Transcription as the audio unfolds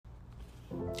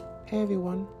Hey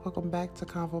everyone, welcome back to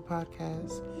Convo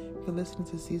Podcast. You're listening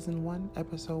to Season 1,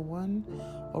 Episode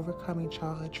 1, Overcoming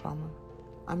Childhood Trauma.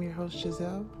 I'm your host,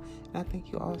 Giselle, and I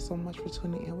thank you all so much for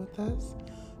tuning in with us.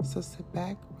 So sit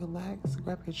back, relax,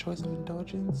 grab your choice of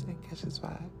indulgence, and catch this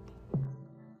vibe.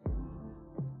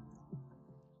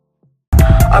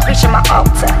 Or reaching my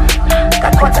altar,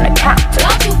 got coins on the counter.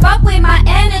 Don't you fuck with my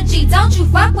energy, don't you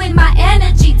fuck with my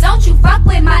energy, don't you fuck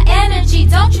with my energy,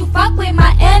 don't you fuck with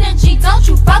my energy, don't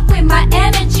you fuck with my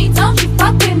energy, don't you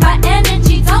fuck with my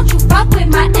energy, don't you fuck with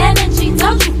my energy,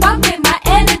 don't you fuck with my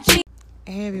energy.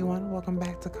 Hey everyone, welcome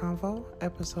back to Convo,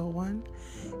 Episode 1,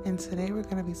 and today we're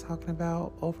going to be talking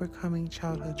about overcoming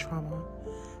childhood trauma.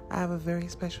 I have a very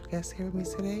special guest here with me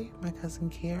today, my cousin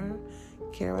Kiara.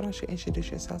 Kiara, why don't you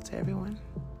introduce yourself to everyone?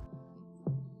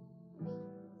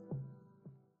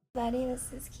 Everybody,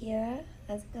 this is Kiara.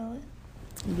 How's it going?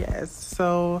 Yes,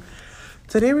 so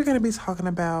today we're going to be talking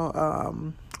about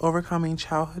overcoming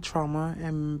childhood trauma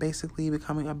and basically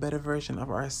becoming a better version of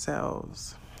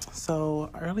ourselves. So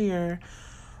earlier,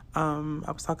 I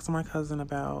was talking to my cousin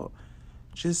about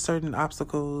just certain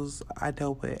obstacles I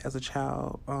dealt with as a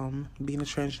child, being a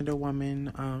transgender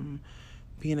woman,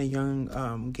 being a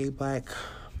young gay black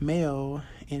male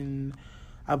in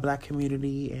a black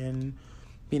community, and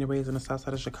being raised in the south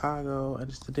side of Chicago, and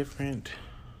just the different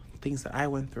things that I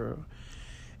went through.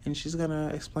 And she's gonna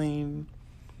explain,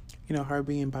 her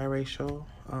being biracial,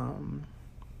 and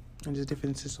just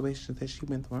different situations that she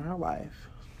went through in her life.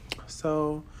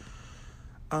 So,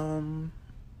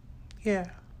 yeah,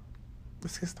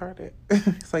 let's get started.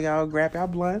 So y'all grab y'all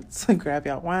blunts, grab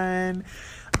y'all wine,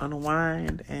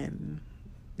 unwind, and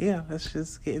yeah, let's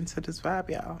just get into this vibe,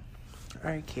 y'all. All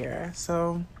right, Kiara.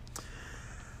 So,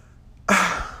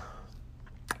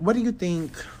 what do you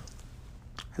think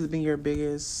has been your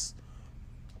biggest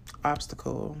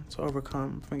obstacle to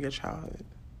overcome from your childhood?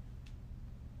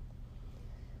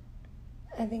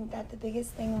 I think that the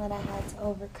biggest thing that I had to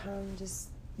overcome, just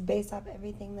based off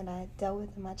everything that I dealt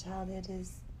with in my childhood,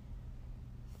 is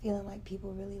feeling like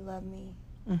people really love me.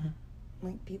 Mm-hmm.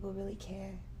 Like people really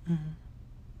care. Mm-hmm.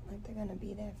 Like they're gonna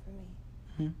be there for me.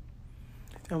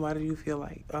 Mm-hmm. And why do you feel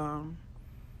like,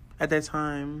 at that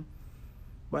time,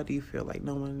 why do you feel like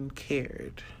no one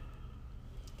cared?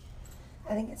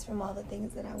 I think it's from all the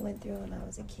things that I went through when I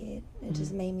was a kid. It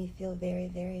just made me feel very,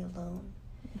 very alone.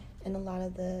 And a lot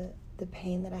of the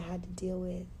pain that I had to deal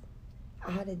with,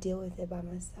 I had to deal with it by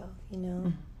myself,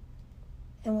 Mm-hmm.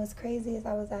 And what's crazy is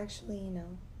I was actually,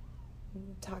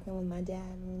 talking with my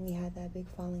dad when we had that big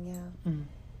falling out.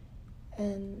 Mm-hmm.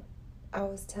 And I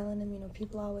was telling him,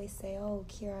 people always say, oh,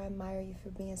 Kiara, I admire you for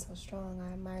being so strong.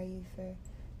 I admire you for,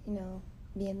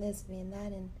 being this, being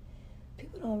that. And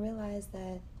people don't realize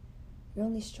that you're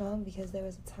only strong because there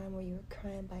was a time where you were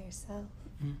crying by yourself.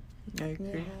 Mm-hmm. I agree.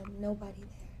 And you had nobody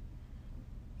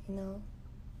there,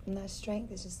 And that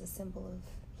strength is just a symbol of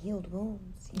healed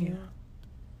wounds, you know?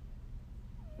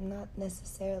 Not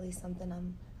necessarily something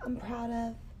I'm proud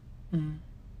of, Mm-hmm.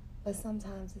 but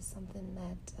sometimes it's something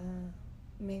that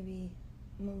maybe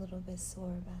I'm a little bit sore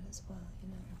about as well,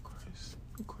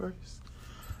 Of course.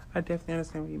 I definitely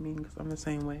understand what you mean, because I'm the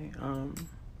same way.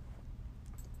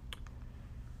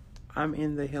 I'm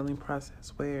in the healing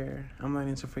process where I'm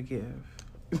learning to forgive.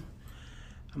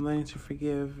 I'm learning to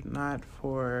forgive not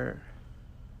for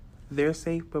their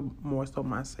sake, but more so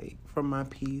my sake, for my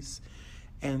peace,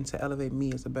 and to elevate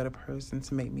me as a better person,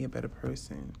 to make me a better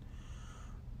person.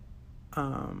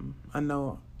 I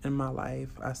know in my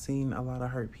life I've seen a lot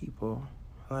of hurt people,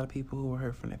 a lot of people who were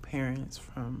hurt from their parents,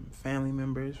 from family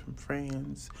members, from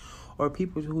friends, or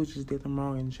people who just did them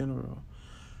wrong in general.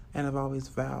 And I've always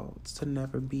vowed to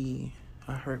never be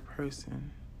a hurt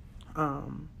person. I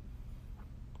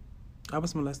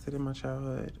was molested in my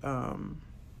childhood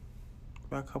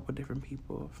by a couple of different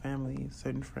people, family,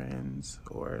 certain friends,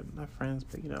 or not friends,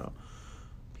 but,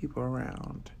 people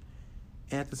around.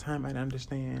 And at the time, I didn't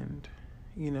understand,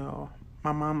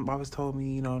 my mom always told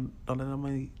me, don't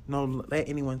let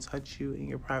anyone touch you in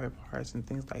your private parts and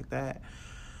things like that.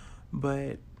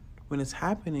 But when it's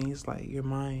happening, it's like your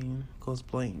mind goes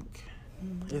blank.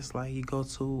 Mm-hmm. It's like you go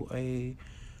to a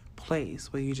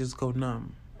place where you just go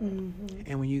numb. Mm-hmm.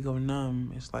 And when you go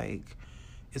numb, it's like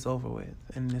it's over with.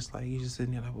 And it's like you just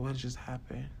sitting there like, what just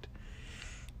happened?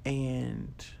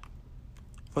 And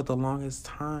for the longest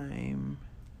time,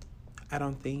 I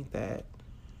don't think that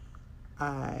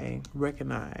I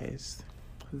recognized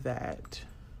that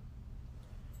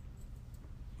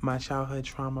my childhood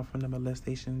trauma from the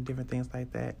molestation, different things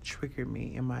like that, triggered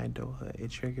me in my adulthood.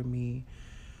 It triggered me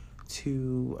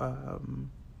to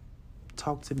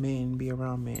talk to men, be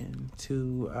around men,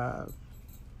 to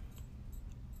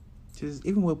just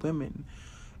even with women,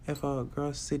 if a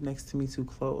girl sit next to me too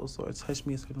close or touch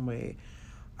me a certain way,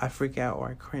 I freak out or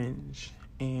I cringe.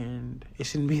 And it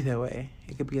shouldn't be that way.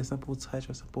 It could be a simple touch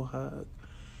or a simple hug.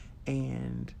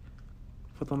 And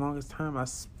for the longest time, I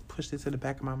pushed it to the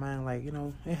back of my mind, like, you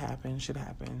know, it happens, shit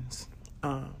happens.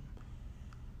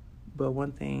 But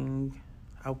one thing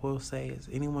I will say is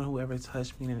anyone who ever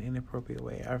touched me in an inappropriate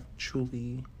way, I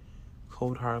truly,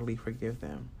 cold-heartedly forgive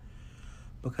them.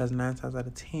 Because 9 times out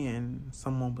of 10,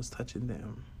 someone was touching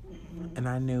them. Mm-hmm. And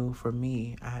I knew for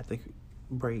me, I had to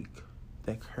break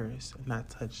that curse and not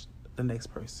touch the next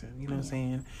person. You know what I'm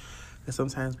saying? Because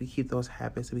sometimes we keep those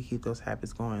habits and we keep those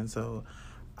habits going. So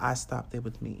I stopped it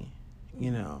with me,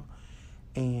 you know.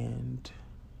 And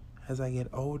as I get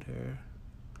older,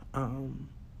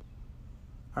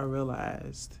 I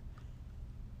realized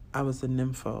I was a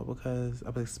nympho because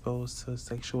I was exposed to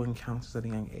sexual encounters at a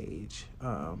young age.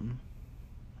 And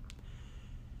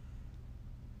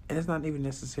it's not even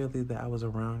necessarily that I was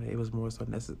around it. It was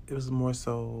more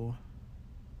so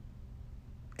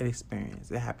an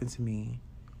experience. It happened to me.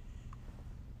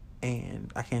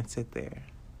 And I can't sit there.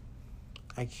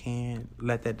 I can't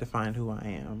let that define who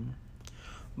I am.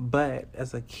 But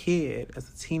as a kid, as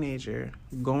a teenager,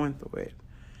 going through it,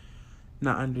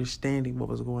 not understanding what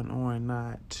was going on,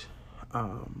 not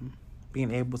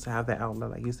being able to have that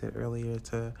outlet, like you said earlier,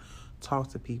 to talk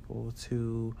to people,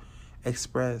 to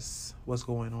express what's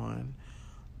going on.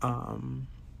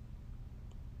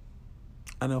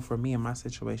 I know for me in my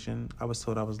situation, I was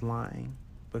told I was lying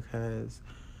because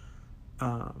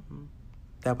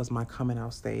that was my coming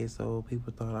out stage. So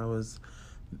people thought I was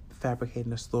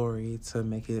fabricating a story to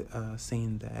make it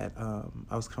seem that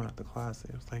I was coming out the closet.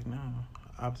 It was like, no,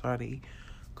 I was already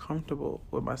comfortable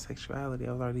with my sexuality. I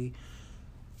already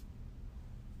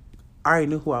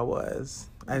knew who I was.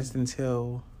 I just didn't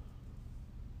tell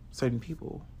certain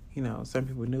people. You know, some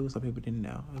people knew, some people didn't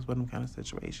know. It was one of them kind of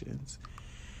situations.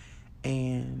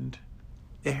 And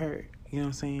it hurt, you know what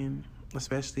I'm saying?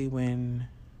 Especially when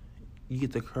you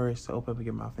get the courage to open up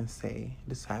your mouth and say,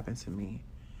 this happened to me.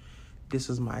 This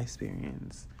was my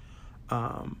experience.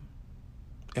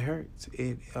 It hurts.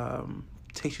 It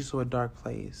takes you to a dark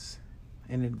place.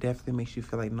 And it definitely makes you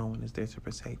feel like no one is there to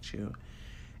protect you.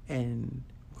 And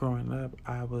growing up,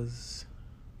 I'm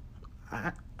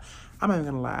not even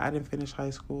gonna lie, I didn't finish high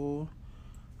school.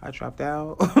 I dropped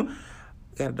out.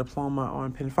 Got a diploma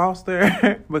on Penn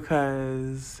Foster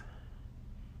because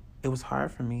it was hard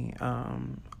for me.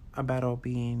 I battled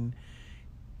being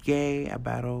gay. I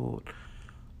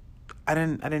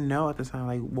didn't know at the time,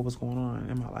 like, what was going on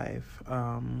in my life.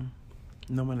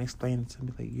 No one explained it to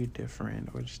me, like, you're different,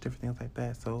 or just different things like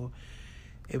that. So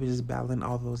it was just battling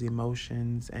all those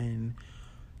emotions and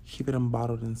keeping them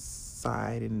bottled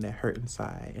inside and that hurt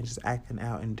inside, and just acting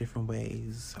out in different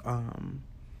ways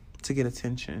to get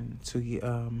attention, to get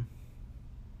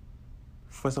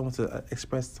for someone to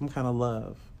express some kind of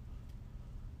love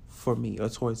for me or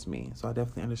towards me. So I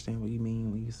definitely understand what you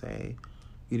mean when you say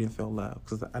you didn't feel love,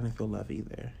 because I didn't feel love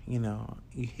either. You know,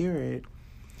 you hear it,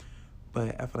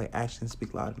 but I feel like actions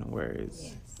speak louder than words.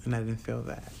 Yes. And I didn't feel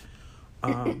that.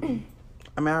 I mean,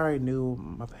 I already knew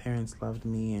my parents loved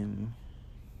me and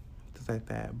things like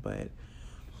that, but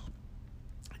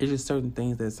it's just certain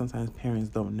things that sometimes parents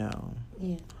don't know.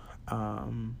 Yeah.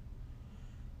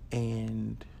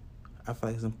 And I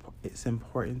feel like it's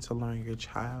important to learn your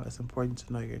child. It's important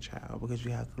to know your child, because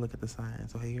you have to look at the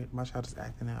signs. So, hey, my child is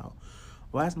acting out.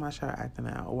 Why is my child acting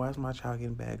out? Why is my child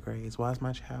getting bad grades? Why is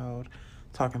my child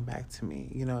talking back to me?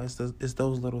 You know, it's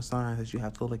those little signs that you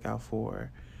have to look out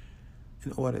for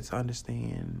in order to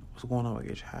understand what's going on with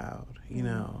your child, you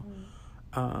know.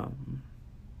 I'm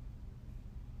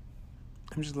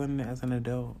just learning it as an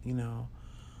adult, you know.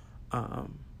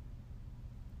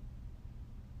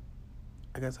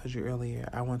 Like I told you earlier,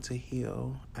 I want to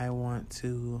heal. I want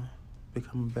to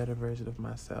become a better version of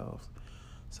myself,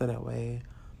 so that way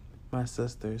my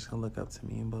sisters can look up to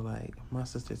me and be like, my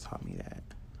sister taught me that.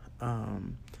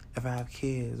 If I have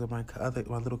kids, or my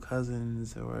little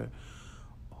cousins, or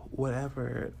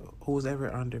whatever, who's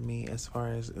ever under me as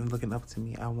far as looking up to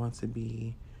me, I want to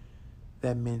be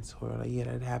that mentor. Like, yeah,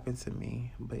 that happened to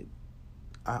me, but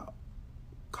I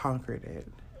conquered it.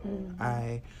 Mm-hmm.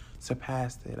 I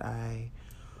surpassed it. I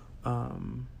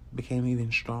became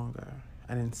even stronger.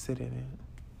 I didn't sit in it.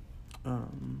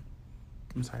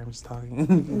 I'm sorry, I'm just talking.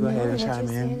 Go ahead and chime in.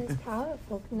 What you're saying is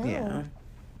powerful. No. Yeah.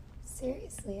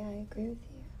 Seriously, I agree with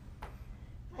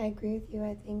you.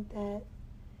 I think that,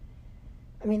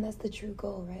 I mean, that's the true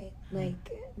goal, right? Like,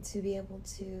 to be able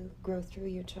to grow through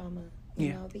your trauma,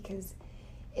 you know, because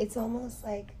it's almost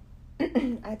like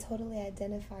I totally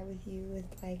identify with you with,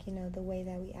 like, you know, the way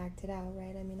that we acted out,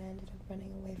 right? I mean, I ended up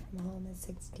running away from home at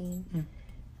 16.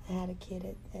 I had a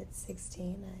kid at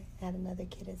 16. I had another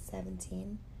kid at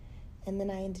 17. And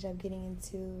then I ended up getting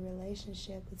into a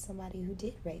relationship with somebody who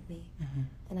did rape me.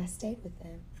 And I stayed with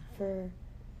them for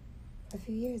a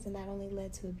few years, and that only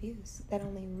led to abuse. That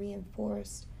only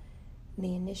reinforced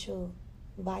the initial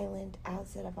violent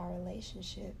outset of our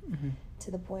relationship to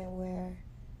the point where,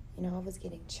 you know, I was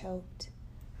getting choked,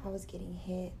 I was getting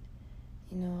hit,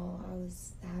 you know, I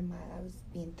was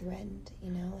being threatened,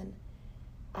 you know, and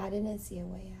I didn't see a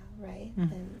way out, right?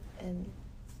 And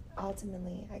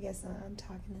ultimately, I guess I'm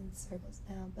talking in circles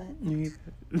now, but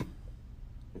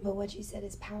what you said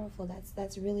is powerful.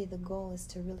 That's really the goal, is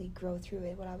to really grow through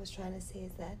it. What I was trying to say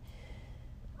is that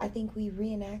I think we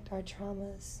reenact our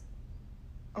traumas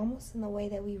almost in the way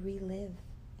that we relive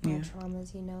our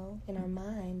traumas, you know, in our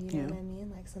mind, you know what I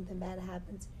mean? Like, something bad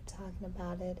happens and you're talking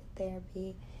about it in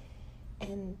therapy,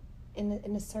 and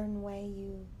in a certain way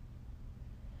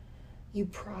you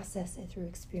process it through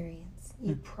experience.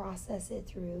 You process it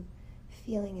through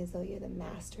feeling as though you're the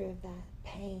master of that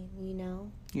pain, you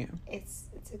know? Yeah. It's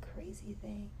a crazy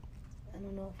thing. I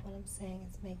don't know if what I'm saying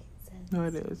is making sense. No,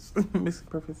 it is. It makes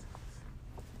perfect sense.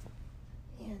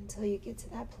 Yeah, until you get to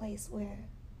that place where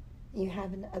you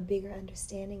have a bigger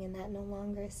understanding, and that no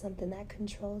longer is something that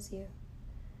controls you.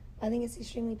 I think it's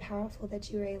extremely powerful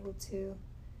that you were able to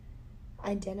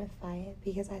identify it,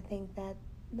 because I think that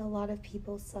a lot of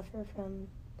people suffer from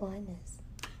blindness.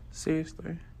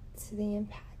 Seriously. To the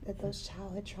impact that those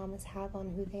childhood traumas have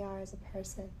on who they are as a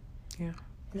person. Yeah.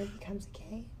 And it becomes a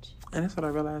cage. And that's what I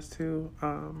realized too.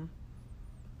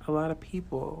 A lot of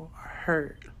people are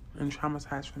hurt and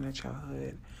traumatized from their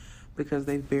childhood because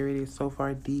they've buried it so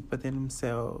far deep within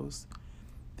themselves.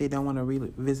 They don't want to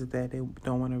revisit that. They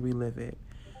don't want to relive it.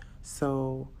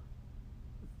 So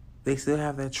they still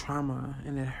have that trauma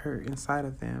and that hurt inside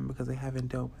of them because they haven't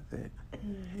dealt with it.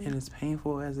 And as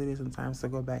painful as it is sometimes to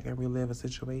go back and relive a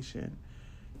situation,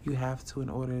 you have to in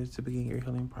order to begin your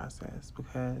healing process,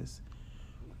 because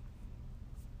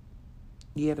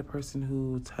the person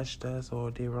who touched us or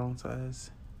did wrong to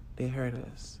us, they hurt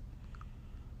us.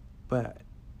 But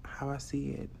how I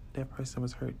see it, that person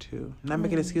was hurt too. Not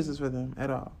making excuses for them at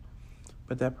all,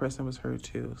 but that person was hurt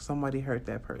too. Somebody hurt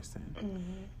that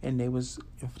person, and they was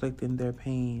inflicting their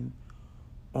pain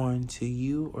onto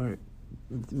you or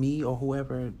me or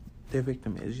whoever their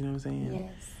victim is. You know what I'm saying?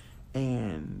 Yes.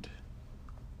 And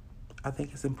I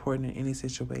think it's important in any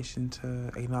situation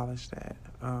to acknowledge that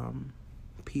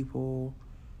people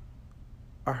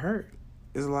are hurt.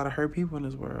 There's a lot of hurt people in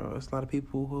this world. There's a lot of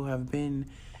people who have been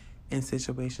in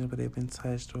situations where they've been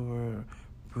touched or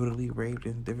brutally raped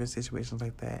in different situations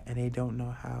like that, and they don't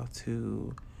know how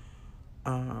to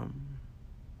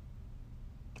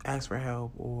ask for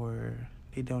help, or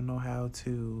they don't know how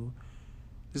to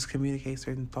just communicate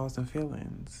certain thoughts and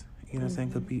feelings. You know what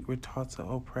I'm saying? We're taught to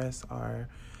oppress our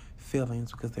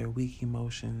feelings because they're weak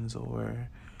emotions, or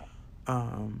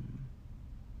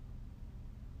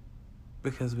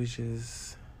because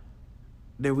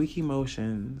they're weak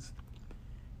emotions,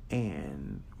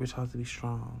 and we're taught to be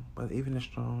strong. But even the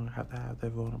strong have to have their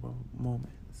vulnerable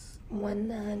moments.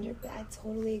 100%. I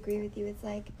totally agree with you. It's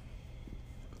like,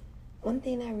 one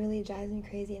thing that really drives me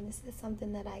crazy, and this is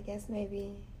something that I guess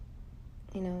maybe,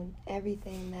 you know,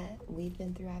 everything that we've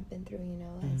been through, I've been through, you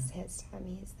know, has taught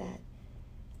me, is that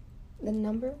the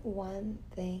number one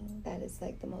thing that is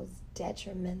like the most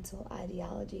detrimental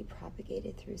ideology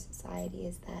propagated through society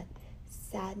is that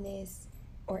sadness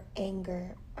or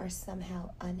anger are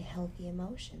somehow unhealthy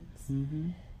emotions.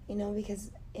 You know, because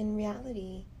in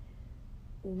reality,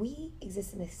 we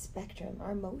exist in a spectrum.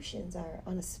 Our emotions are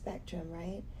on a spectrum,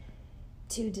 right?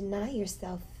 To deny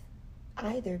yourself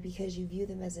either because you view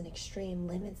them as an extreme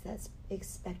limits that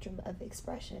spectrum of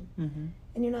expression,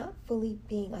 and you're not fully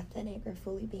being authentic or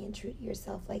fully being true to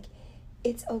yourself. Like,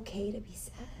 it's okay to be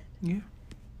sad.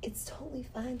 It's totally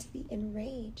fine to be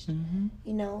enraged,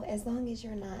 you know, as long as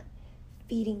you're not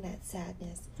feeding that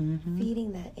sadness,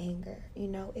 feeding that anger, you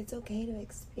know. It's okay to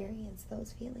experience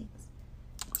those feelings.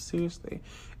 Seriously.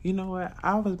 You know what?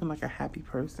 I've always been like a happy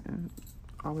person.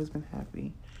 Always been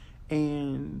happy.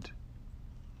 And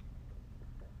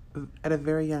at a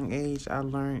very young age, I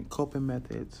learned coping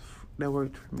methods that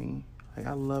worked for me. Like,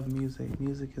 I love music.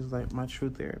 Music is like my true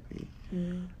therapy.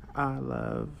 I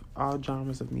love all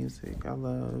genres of music. I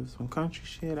love some country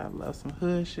shit. I love some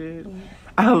hood shit.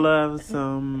 I love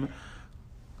some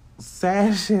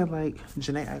sad shit. Like,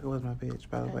 Jhené Aiko was my bitch,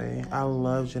 by the way. I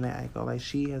love Jhené Aiko. Like,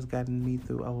 she has gotten me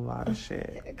through a lot of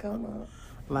shit. Come on.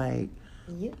 Like,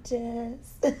 You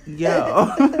just.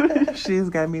 Yo, she's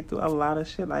got me through a lot of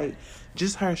shit. Like,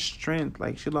 just her strength.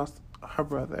 Like, she lost her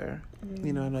brother.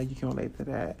 You know, I know you can relate to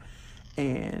that.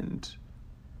 And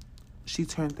she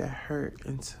turned that hurt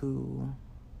into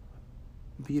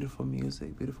beautiful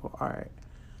music, beautiful art.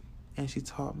 And she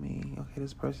taught me, okay,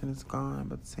 this person is gone,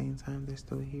 but at the same time, they're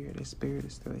still here. Their spirit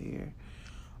is still here.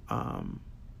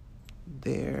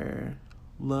 Their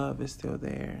love is still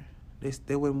there.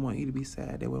 They wouldn't want you to be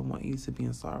sad. They wouldn't want you to be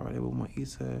in sorrow. They would want you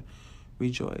to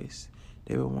rejoice.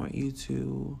 They would want you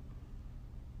to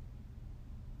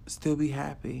still be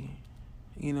happy,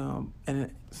 you know.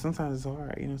 And sometimes it's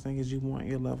hard, you know what I'm saying, because you want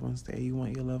your loved ones there. You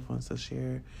want your loved ones to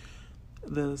share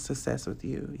the success with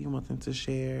you. You want them to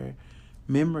share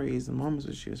memories and moments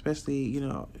with you, especially, you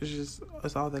know, it's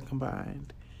all that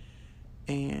combined.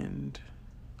 And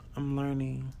I'm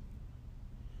learning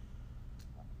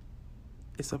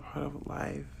it's a part of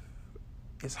life.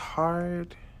 It's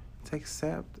hard to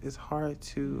accept. It's hard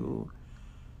to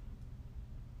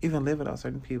even live without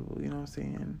certain people, you know what I'm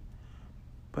saying?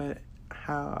 But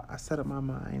how I set up my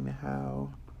mind and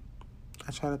how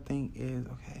I try to think is,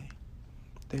 okay,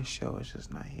 their show is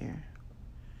just not here.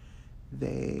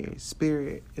 Their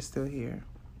spirit is still here.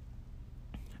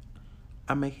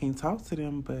 I can't talk to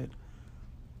them, but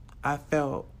I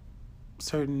felt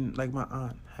certain, like my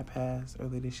aunt had passed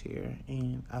early this year,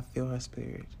 and I feel her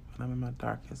spirit when I'm in my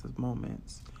darkest of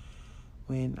moments,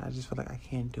 when I just feel like I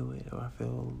can't do it, or I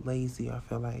feel lazy, or I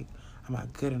feel like I'm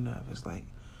not good enough. It's like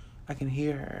I can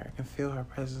hear her, I can feel her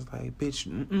presence, like, bitch,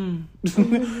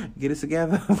 get it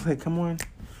together. Like, come on,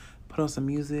 put on some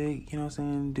music, you know what I'm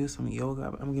saying, do some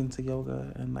yoga. I'm getting to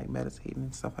yoga and like meditating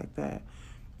and stuff like that,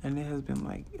 and it has been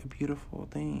like a beautiful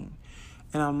thing.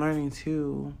 And I'm learning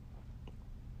too,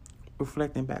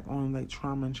 reflecting back on like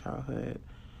trauma in childhood,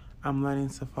 I'm learning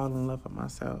to fall in love with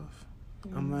myself.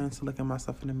 I'm learning to look at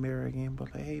myself in the mirror again,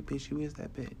 but like, hey, bitch, you is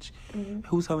that bitch.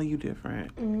 Who's telling you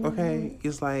different? Okay?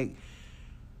 It's like,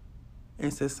 in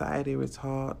society, we're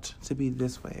taught to be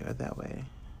this way or that way.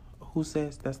 Who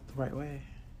says that's the right way?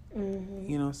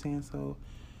 You know what I'm saying? So,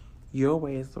 your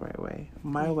way is the right way.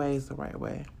 My way is the right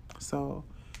way. So,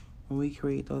 when we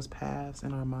create those paths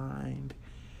in our mind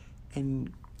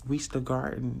and reach the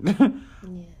garden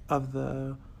of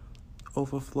the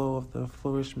overflow of the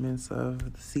flourishments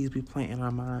of the seeds we plant in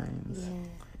our minds,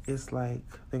 it's like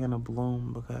they're gonna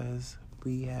bloom because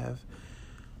we have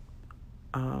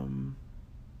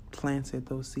planted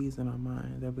those seeds in our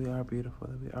mind that we are beautiful,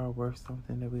 that we are worth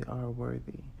something, that we are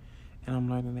worthy. And I'm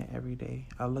learning that every day.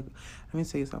 Let me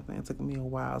tell you something. It took me a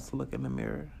while to look in the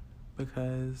mirror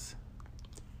because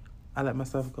I let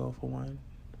myself go, for one.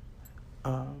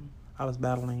 I was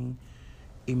battling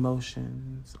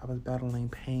emotions. I was battling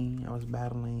pain. I was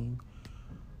battling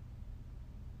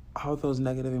all those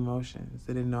negative emotions.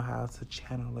 I didn't know how to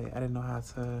channel it. I didn't know how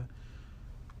to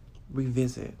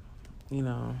revisit, you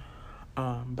know.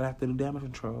 But after the damage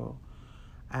control,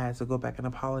 I had to go back and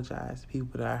apologize to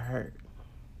people that I hurt.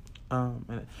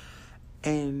 And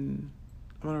I'm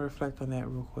going to reflect on that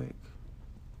real quick.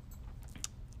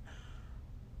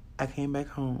 I came back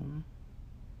home.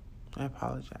 I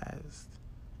apologized.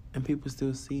 And people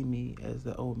still see me as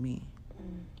the old me.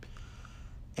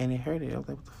 And it hurt it. I was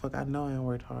like, what the fuck? I know I ain't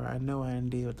worked hard. I know I didn't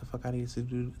do what the fuck I needed to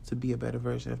do to be a better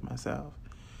version of myself.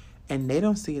 And they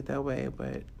don't see it that way,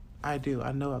 but I do.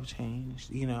 I know I've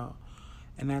changed, you know.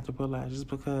 And I have to realize just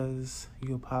because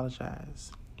you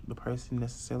apologize, the person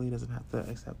necessarily doesn't have to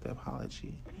accept the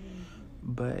apology.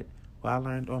 But what I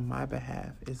learned on my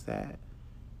behalf is that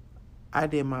I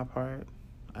did my part.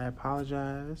 I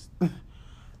apologized.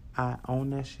 I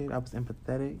owned that shit. I was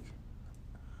empathetic.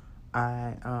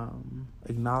 I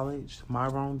acknowledged my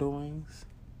wrongdoings.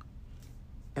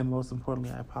 And most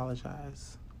importantly, I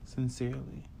apologized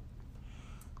sincerely.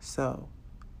 So,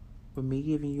 with me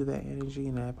giving you that energy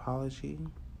and that apology,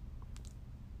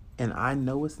 and I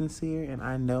know it's sincere, and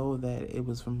I know that it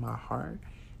was from my heart,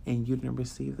 and you didn't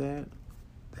receive that,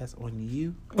 that's on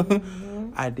you.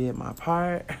 I did my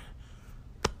part.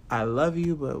 I love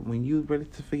you, but when you're ready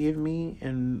to forgive me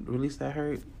and release that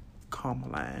hurt, call my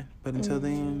line. But until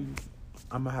then,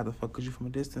 I'm going to have to fuck with you from a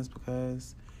distance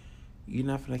because you're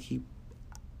not going to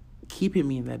keeping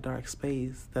me in that dark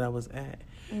space that I was at.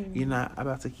 You're not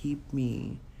about to keep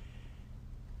me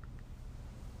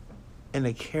in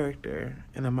a character,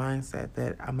 in a mindset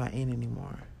that I'm not in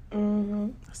anymore.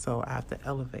 So I have to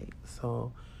elevate.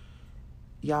 So,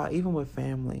 y'all, even with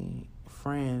family,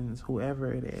 friends,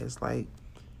 whoever it is, like,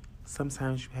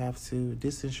 sometimes you have to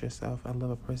distance yourself and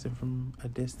love a person from a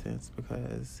distance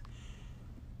because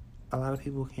a lot of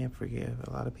people can't forgive.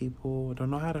 A lot of people don't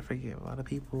know how to forgive. A lot of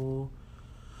people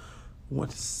want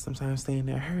to sometimes stay in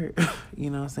that hurt, you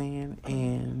know what I'm saying?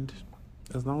 And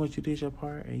as long as you did your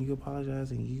part and you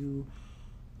apologize and you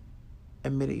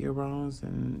admitted your wrongs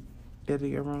and did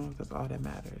your wrongs, that's all that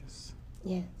matters.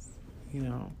 Yes. You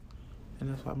know, and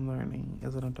that's what I'm learning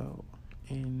as an adult.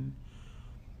 And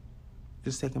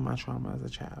just taking my trauma as a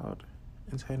child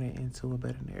and turning it into a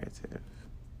better narrative.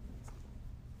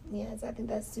 Yes, I think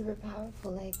that's super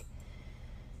powerful. Like,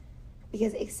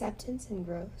 because acceptance and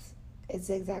growth is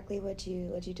exactly what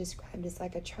you described. It's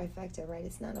like a trifecta, right?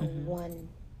 It's not a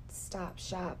one-stop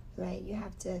shop, right? You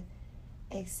have to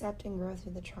accept and grow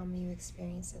through the trauma you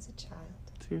experienced as a child.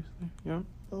 Seriously, yeah.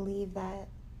 Leave that,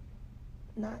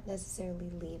 not necessarily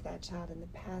leave that child in the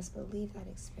past, but leave that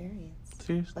experience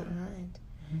Seriously. behind.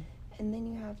 And then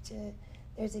you have to,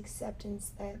 there's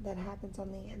acceptance that happens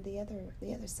on the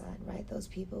other side, right? Those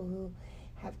people who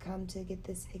have come to get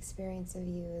this experience of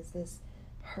you as this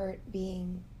hurt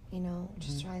being, you know,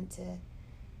 just trying to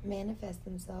manifest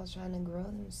themselves, trying to grow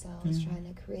themselves, trying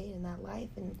to create in that life,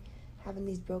 and having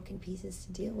these broken pieces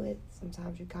to deal with.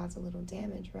 Sometimes you cause a little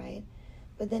damage, right?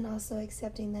 But then also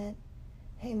accepting that,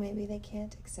 hey, maybe they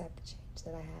can't accept the change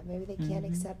that I have. Maybe they can't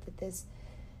accept that this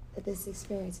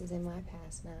experience is in my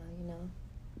past now, you know?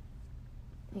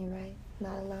 You're right.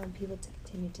 Not allowing people to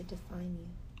continue to define you.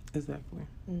 Exactly.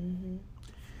 Mm-hmm.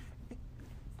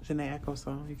 Janae Echo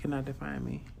song, You Cannot Define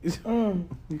Me.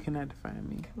 You cannot define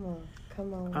me.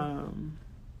 Come on.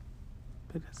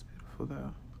 But that's beautiful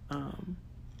though.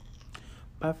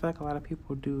 But I feel like a lot of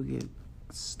people do get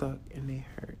stuck and they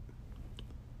hurt.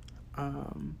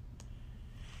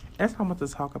 That's why I want to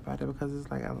talk about it, because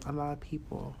it's like a lot of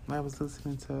people. I was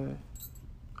listening to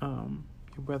your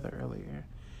brother earlier,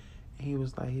 and he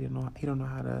was like he don't know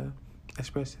how to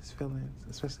express his feelings,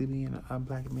 especially being a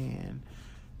black man,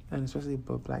 and especially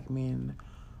black men.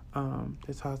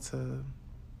 They're taught to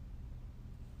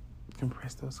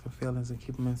compress those feelings and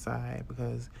keep them inside,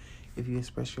 because if you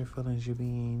express your feelings, you're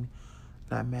being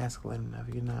not masculine enough.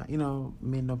 You're not, you know,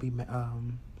 men don't be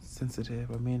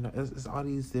sensitive, or men don't, it's all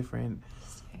these different,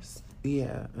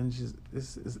 yeah, and just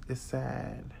it's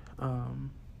sad,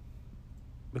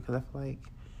 because I feel like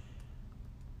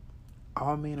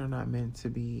all men are not meant to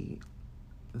be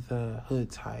the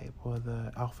hood type or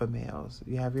the alpha males.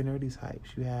 You have your nerdy types,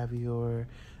 you have your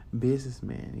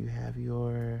businessmen, you have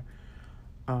your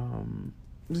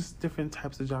just different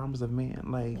types of genres of men.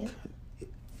 Like,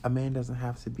 a man doesn't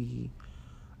have to be,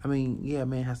 I mean, yeah, a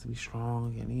man has to be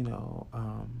strong and, you know,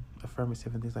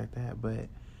 affirmative and things like that, but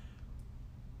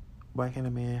why can't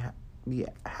a man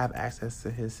have access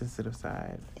to his sensitive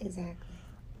side? Exactly.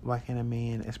 Why can't a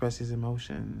man express his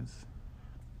emotions?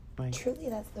 Like, truly,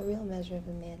 that's the real measure of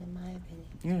a man, in my opinion.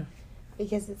 Yeah.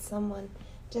 Because it's someone,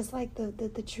 just like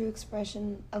the true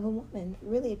expression of a woman,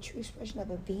 really a true expression of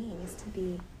a being is to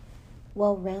be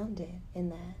well-rounded in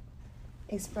that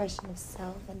expression of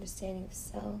self, understanding of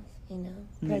self, you know,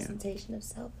 presentation of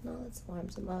self in all its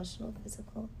forms, emotional,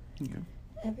 physical,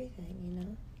 everything, you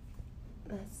know.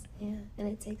 That's, and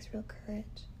it takes real courage.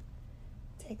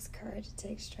 It takes courage, it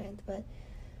takes strength, but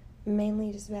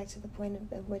mainly just back to the point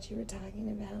of what you were talking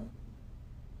about.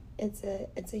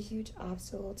 It's a huge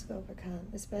obstacle to overcome,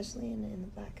 especially in the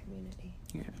black community.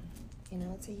 Yeah. You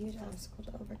know, it's a huge obstacle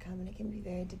to overcome, and it can be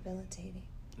very debilitating.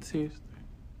 Seriously.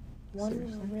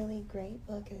 One really great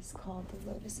book is called The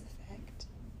Lotus Effect.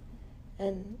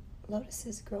 And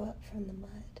lotuses grow up from the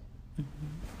mud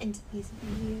into these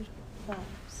beautiful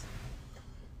flowers.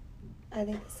 I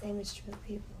think the same is true of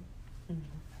people.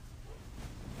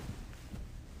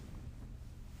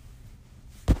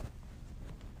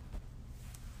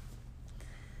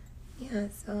 Yeah,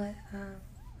 so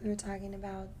we were talking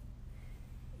about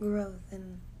growth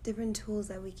and different tools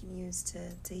that we can use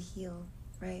to heal,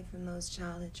 right, from those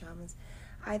childhood traumas.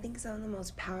 I think some of the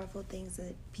most powerful things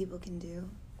that people can do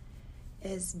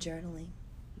is journaling.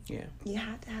 Yeah. You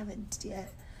have to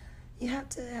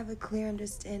have a clear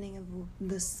understanding of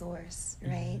the source,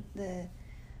 right? The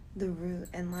root.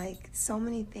 And like, so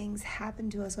many things happen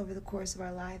to us over the course of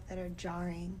our life that are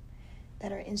jarring,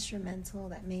 that are instrumental,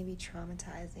 that may be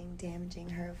traumatizing, damaging,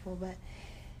 hurtful, but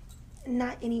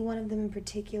not any one of them in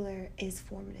particular is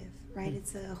formative, right?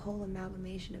 It's a whole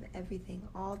amalgamation of everything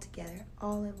all together,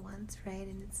 all at once, right?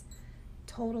 And it's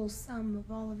total sum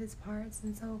of all of its parts.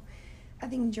 And so I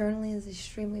think journaling is an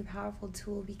extremely powerful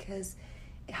tool because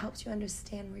it helps you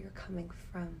understand where you're coming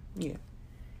from. Yeah.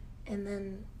 And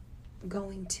then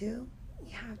going to,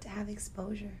 you have to have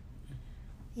exposure.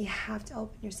 You have to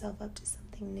open yourself up to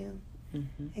something new,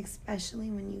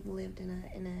 especially when you've lived in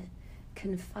a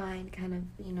confined kind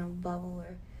of, bubble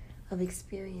or of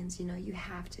experience. You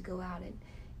have to go out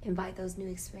invite those new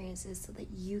experiences so that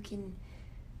you can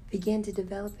begin to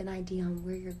develop an idea on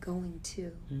where you're going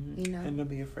to, you know? And don't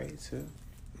be afraid to.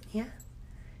 Yeah.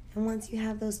 And once you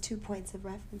have those 2 points of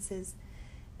references,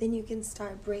 then you can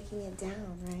start breaking it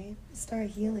down, right? Start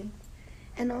healing.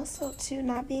 And also, too,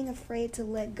 not being afraid to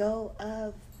let go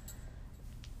of,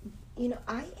 you know,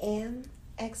 I am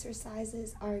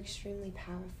exercises are extremely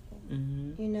powerful.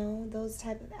 You know, those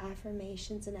type of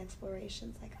affirmations and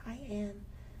explorations, like I am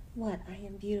what? I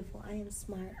am beautiful. I am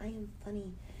smart. I am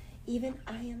funny. Even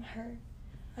I am hurt.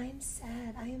 I am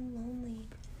sad. I am lonely.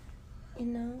 You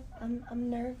know, I'm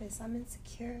nervous. I'm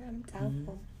insecure. I'm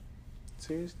doubtful.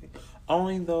 Seriously.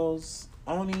 Owning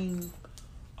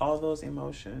all those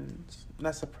emotions,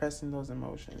 not suppressing those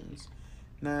emotions,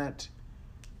 not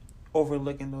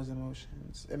overlooking those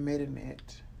emotions, admitting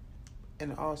it,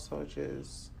 and also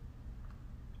just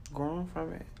growing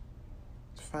from it,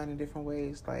 finding different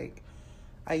ways. Like,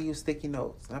 I use sticky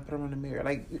notes and I put them on the mirror.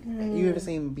 Like, you ever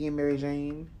seen Being Mary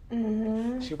Jane?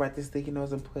 She write the sticky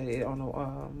notes and put it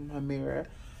on a mirror.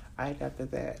 I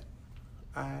adapted that.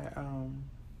 I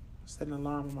set an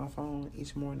alarm on my phone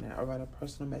each morning. I write a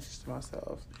personal message to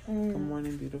myself. Good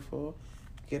morning, beautiful.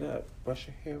 Get up, brush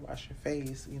your hair, wash your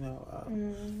face. You know,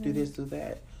 do this, do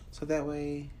that. So that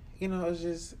way, you know,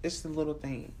 it's the little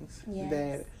things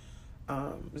that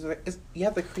you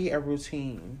have to create a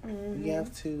routine. You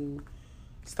have to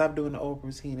stop doing the old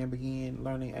routine and begin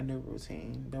learning a new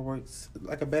routine that works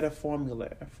like a better formula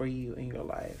for you in your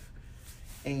life.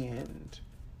 And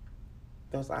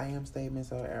those I am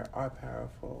statements are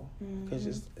powerful because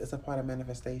it's a part of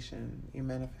manifestation. You're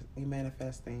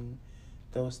manifesting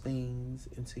those things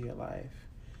into your life.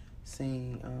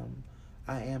 Saying,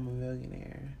 I am a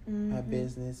millionaire. My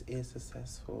business is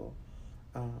successful.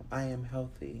 I am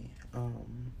healthy.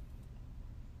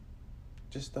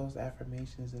 Just those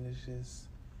affirmations, and it's just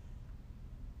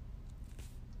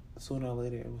sooner or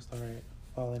later it will start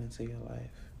falling into your life.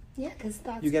 Yeah, because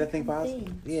thoughts. You gotta think positive.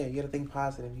 Things. Yeah, you gotta think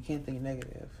positive. You can't think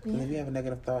negative. Because if you have a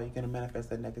negative thought, you're gonna manifest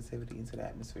that negativity into the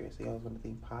atmosphere. So you always want to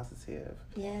think positive.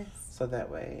 Yes. So that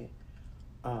way,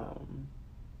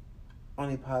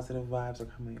 only positive vibes are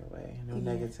coming your way. No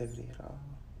negativity at all.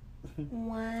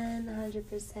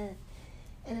 100%.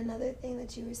 And another thing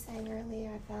that you were saying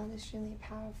earlier, I found extremely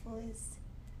powerful is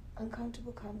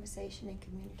uncomfortable conversation and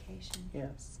communication.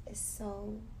 Yes. It's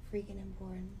so freaking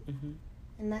important.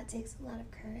 And that takes a lot of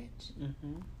courage.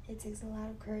 It takes a lot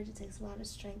of courage. It takes a lot of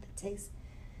strength. It takes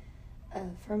a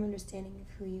firm understanding of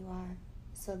who you are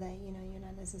so that, you know, you're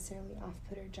not necessarily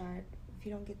off-put or jarred if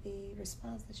you don't get the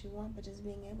response that you want. But just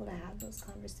being able to have those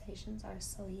conversations are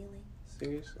so healing.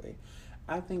 Seriously.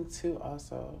 I think, too,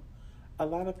 also, a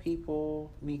lot of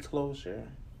people need closure.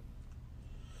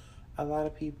 A lot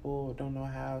of people don't know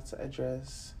how to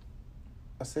address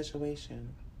a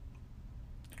situation.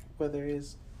 Whether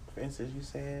it's, for instance, you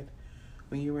said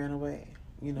when you ran away,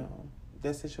 you know,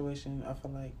 that situation I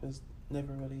feel like was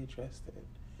never really addressed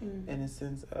in a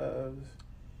sense of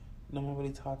no one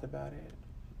really talked about it.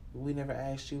 We never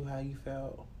asked you how you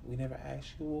felt. We never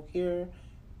asked you, well, here,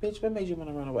 bitch, what made you want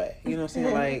to run away? You know what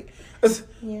I'm saying? Like,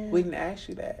 we didn't ask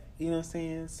you that. You know what I'm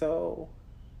saying? So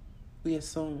we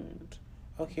assumed,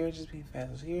 okay, you're just being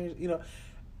fast. Here, you know,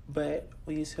 but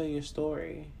when you tell your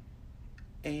story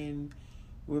and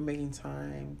we're making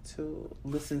time to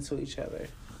listen to each other,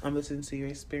 I'm listening to your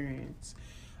experience.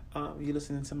 You're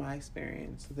listening to my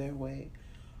experience. That way,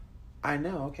 I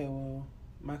know, okay, well,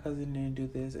 my cousin didn't do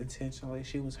this intentionally.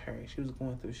 She was hurt. She was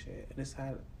going through shit. And this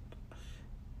how,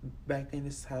 back then,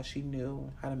 this is how she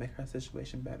knew how to make her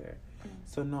situation better.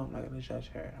 So, no, I'm not going to judge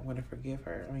her. I'm going to forgive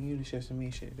her. I mean, you do shit to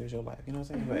me, shit, there's your life. You know what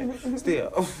I'm saying? But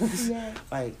still,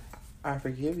 like, I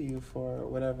forgive you for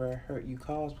whatever hurt you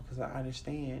caused because I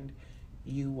understand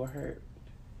you were hurt.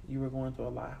 You were going through a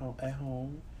lot at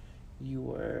home. You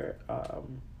were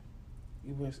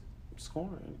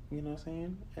scorned. You know what I'm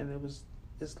saying? And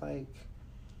it's like,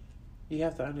 you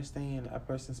have to understand a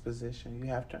person's position. You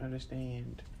have to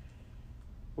understand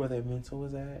where their mental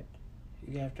was at.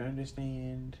 You have to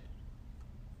understand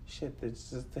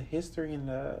that's just the history and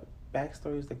the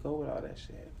backstories that go with all that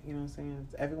shit. You know what I'm saying?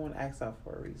 Everyone acts out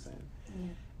for a reason.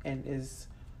 And it's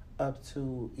up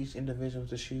to each individual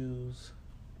to choose,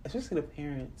 especially the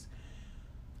parents,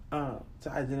 to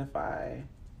identify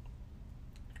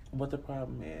what the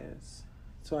problem is.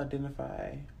 To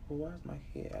identify, well, why is my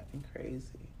kid acting crazy?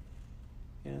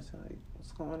 You know what I'm saying? Like,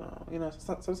 what's going on? You know,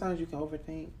 sometimes you can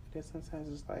overthink, but then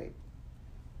sometimes it's like,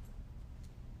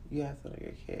 you have to know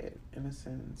your kid, in a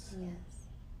sense. Yes.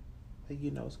 Like,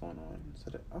 you know what's going on. So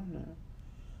that, I don't know.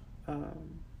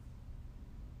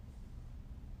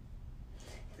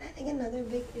 I think another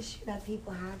big issue that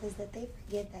people have is that they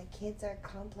forget that kids are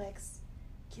complex.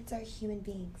 Kids are human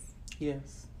beings.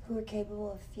 Yes. Who are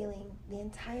capable of feeling the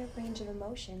entire range of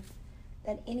emotion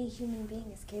that any human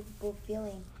being is capable of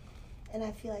feeling. And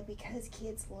I feel like because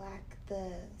kids lack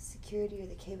the security or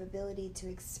the capability to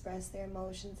express their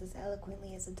emotions as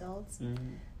eloquently as adults,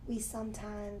 we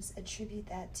sometimes attribute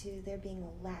that to there being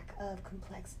a lack of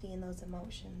complexity in those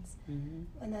emotions.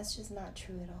 And that's just not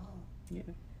true at all.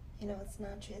 Yeah. You know, it's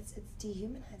not true. It's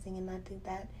dehumanizing, and I think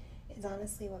that is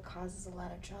honestly what causes a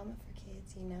lot of trauma for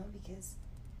kids, you know, because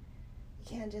you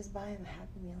can't just buy them a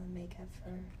Happy Meal and make up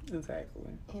for...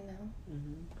 Exactly. You know?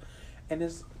 And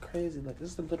it's crazy, like,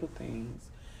 it's the little things.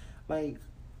 Like,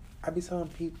 I be telling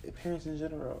parents in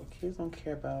general, kids don't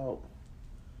care about...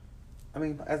 I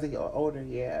mean, as they get older,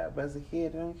 yeah, but as a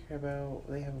kid, they don't care about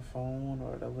they have a phone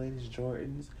or the latest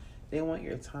Jordans. They want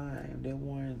your time. They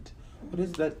want... What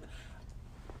is that?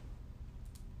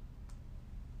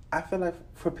 I feel like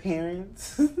for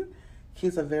parents,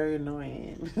 kids are very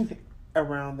annoying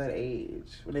around that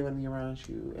age when they want to be around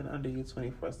you and under you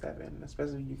 24/7,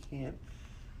 especially when you can't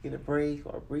get a break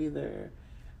or a breather.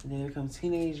 And then they become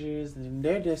teenagers and then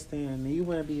they're distant and you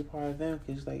want to be a part of them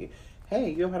because you're like,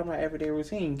 hey, you're part of my everyday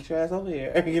routine. Get your ass over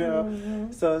here, you know?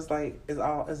 So it's like,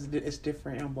 it's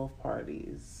different on both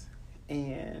parties.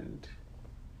 And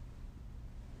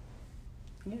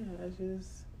yeah,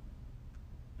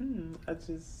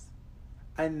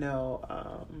 I know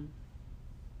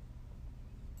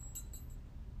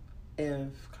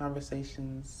if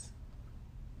conversations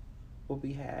will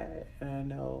be had, and I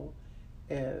know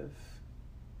if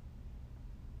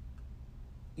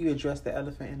you address the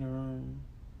elephant in the room,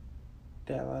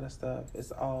 that a lot of stuff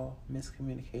is all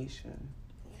miscommunication.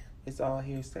 Yeah. It's all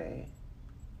hearsay.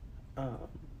 I'm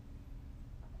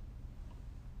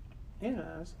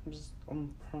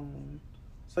prone.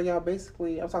 So y'all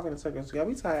basically, I'm talking in circles, so y'all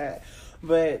be tired.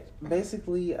 But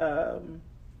basically,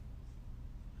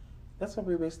 that's what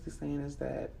we're basically saying is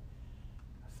that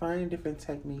find different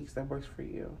techniques that works for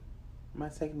you. My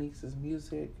techniques is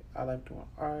music. I like doing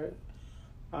art.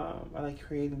 I like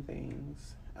creating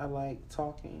things. I like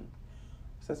talking.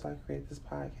 So that's why I created this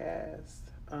podcast.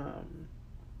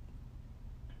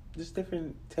 Just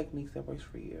different techniques that works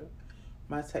for you.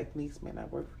 My techniques may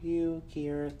not work for you.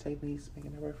 Kiara's techniques may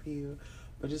not work for you.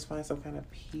 But just find some kind of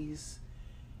peace.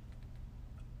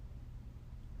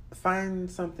 Find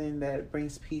something that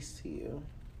brings peace to you.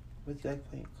 Whether you like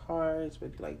playing cards,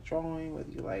 whether you like drawing,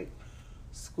 whether you like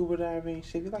scuba diving,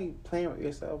 shit, if you like playing with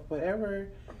yourself, whatever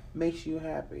makes you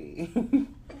happy.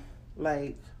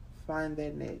 Like, find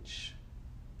that niche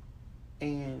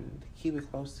and keep it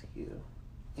close to you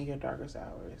in your darkest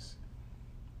hours.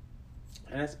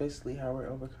 And that's basically how we're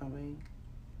overcoming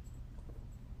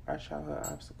our childhood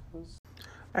obstacles.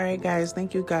 All right, guys.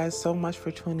 Thank you guys so much for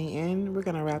tuning in. We're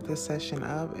going to wrap this session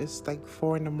up. It's like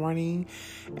 4 a.m.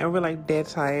 and we're like dead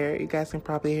tired. You guys can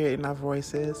probably hear it in our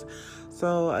voices.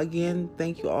 So again,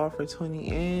 thank you all for tuning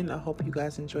in. I hope you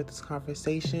guys enjoyed this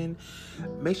conversation.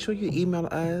 Make sure you email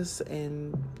us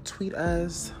and tweet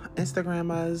us,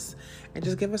 Instagram us, and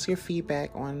just give us your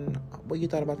feedback on what you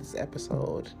thought about this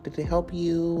episode. Did it help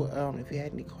you? If you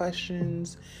had any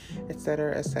questions,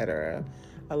 etc., etc.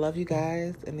 I love you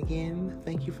guys. And again,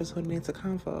 thank you for tuning in to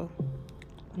Convo.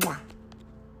 Mwah.